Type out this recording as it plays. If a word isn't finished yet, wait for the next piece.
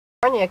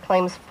California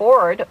claims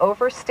Ford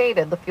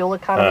overstated the fuel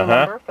economy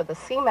number for the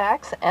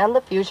C-Max and the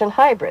Fusion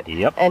Hybrid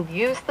and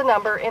used the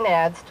number in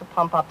ads to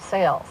pump up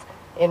sales.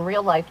 In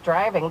real-life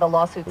driving, the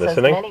lawsuit says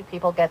many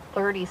people get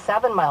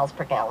 37 miles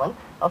per gallon,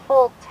 a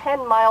full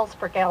 10 miles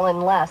per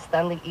gallon less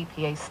than the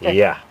EPA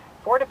sticker.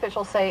 Ford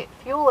officials say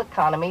fuel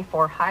economy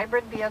for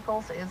hybrid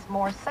vehicles is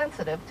more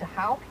sensitive to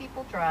how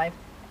people drive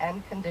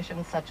and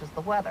conditions such as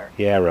the weather.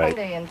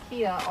 Hyundai and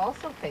Kia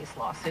also face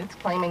lawsuits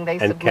claiming they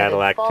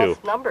submitted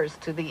false numbers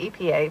to the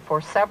EPA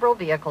for several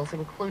vehicles,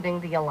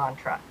 including the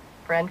Elantra.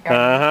 For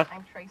NPR,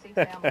 I'm Tracy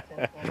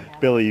Samuelson.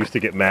 Billy used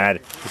to get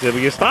mad. He said, will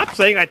you stop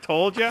saying I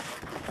told you?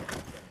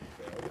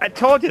 I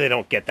told you they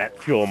don't get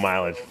that fuel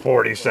mileage,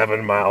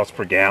 47 miles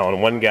per gallon.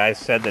 One guy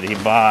said that he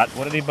bought,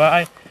 what did he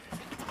buy?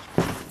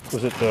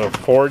 Was it the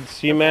Ford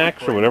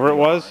C-Max or whatever it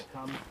was?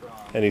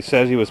 And he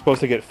says he was supposed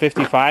to get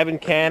 55 in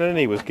Canada, and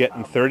he was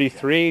getting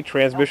 33,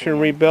 transmission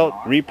rebuilt,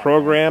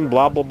 reprogrammed,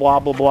 blah, blah, blah,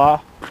 blah, blah.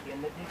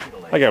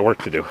 I got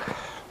work to do.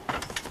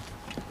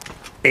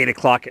 8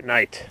 o'clock at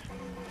night.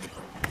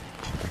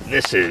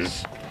 This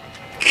is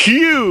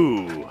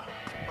Q.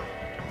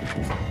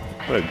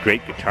 What a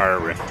great guitar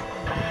riff.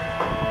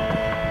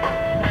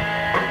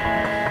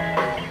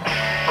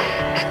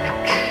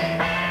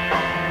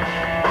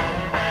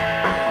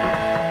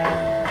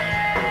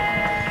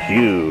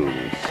 Q,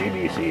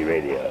 CBC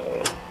Radio.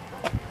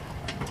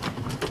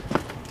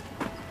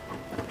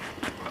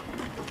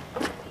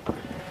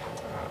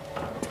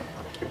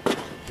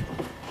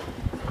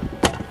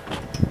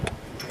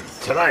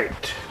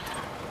 Tonight.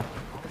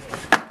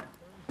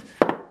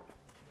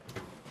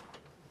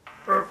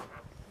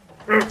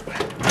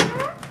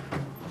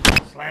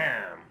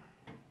 Slam.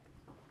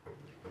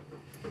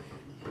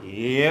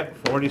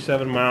 Yep,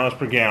 47 miles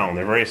per gallon.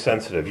 They're very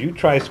sensitive. You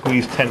try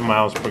squeeze 10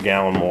 miles per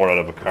gallon more out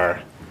of a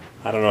car.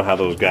 I don't know how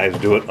those guys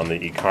do it on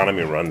the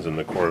economy runs in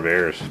the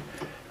Corvairs.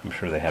 I'm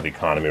sure they have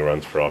economy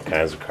runs for all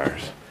kinds of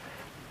cars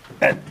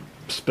at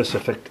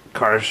specific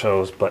car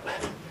shows, but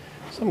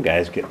some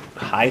guys get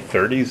high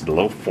 30s,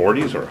 low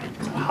 40s, or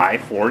high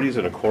 40s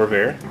in a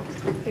Corvair.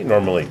 They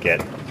normally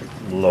get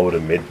low to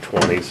mid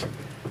 20s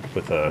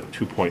with a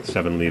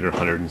 2.7 liter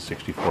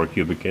 164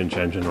 cubic inch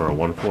engine or a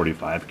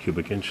 145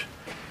 cubic inch,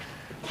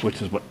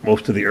 which is what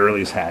most of the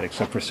earlies had,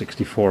 except for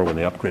 64 when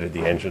they upgraded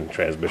the engine,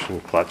 transmission,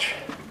 clutch.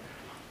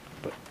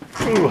 But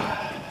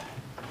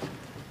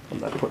I'm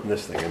not putting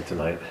this thing in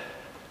tonight.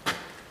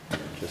 I'm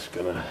just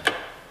gonna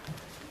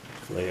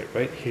lay it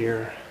right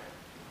here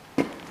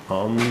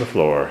on the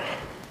floor.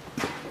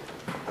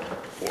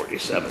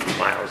 47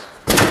 miles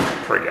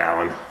per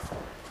gallon.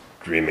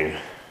 Dreaming.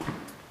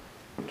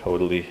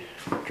 Totally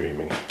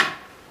dreaming.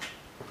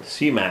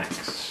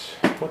 C-Max.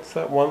 What's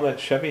that one that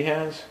Chevy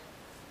has?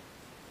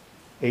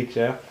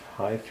 HF,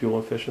 high fuel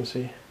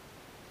efficiency.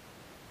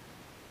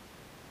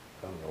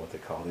 I don't know what they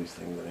call these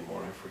things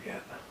anymore, I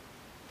forget.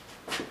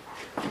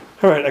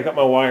 Alright, I got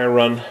my wire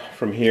run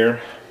from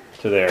here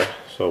to there,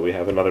 so we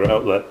have another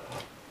outlet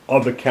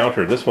on the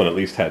counter. This one at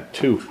least had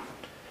two.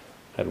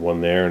 Had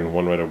one there and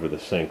one right over the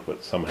sink,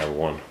 but some have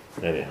one.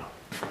 Anyhow,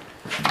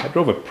 I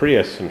drove a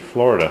Prius in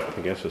Florida,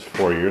 I guess it was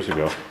 4 years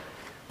ago,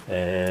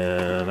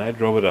 and I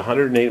drove it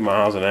 108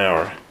 miles an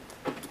hour,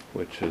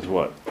 which is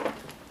what?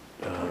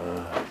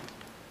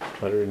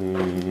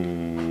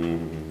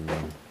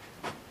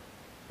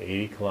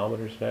 180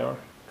 kilometers an hour.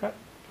 Cut.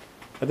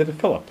 I did a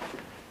fill up.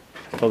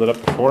 I filled it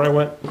up before I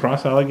went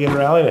across Alligator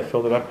Alley, and I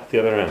filled it up at the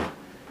other end.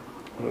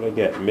 What did I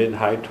get?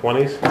 Mid-high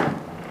 20s?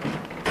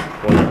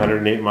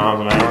 108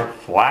 miles an hour,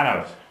 flat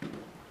out.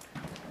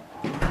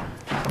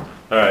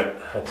 Alright,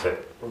 that's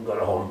it. We'll go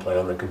home and play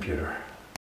on the computer.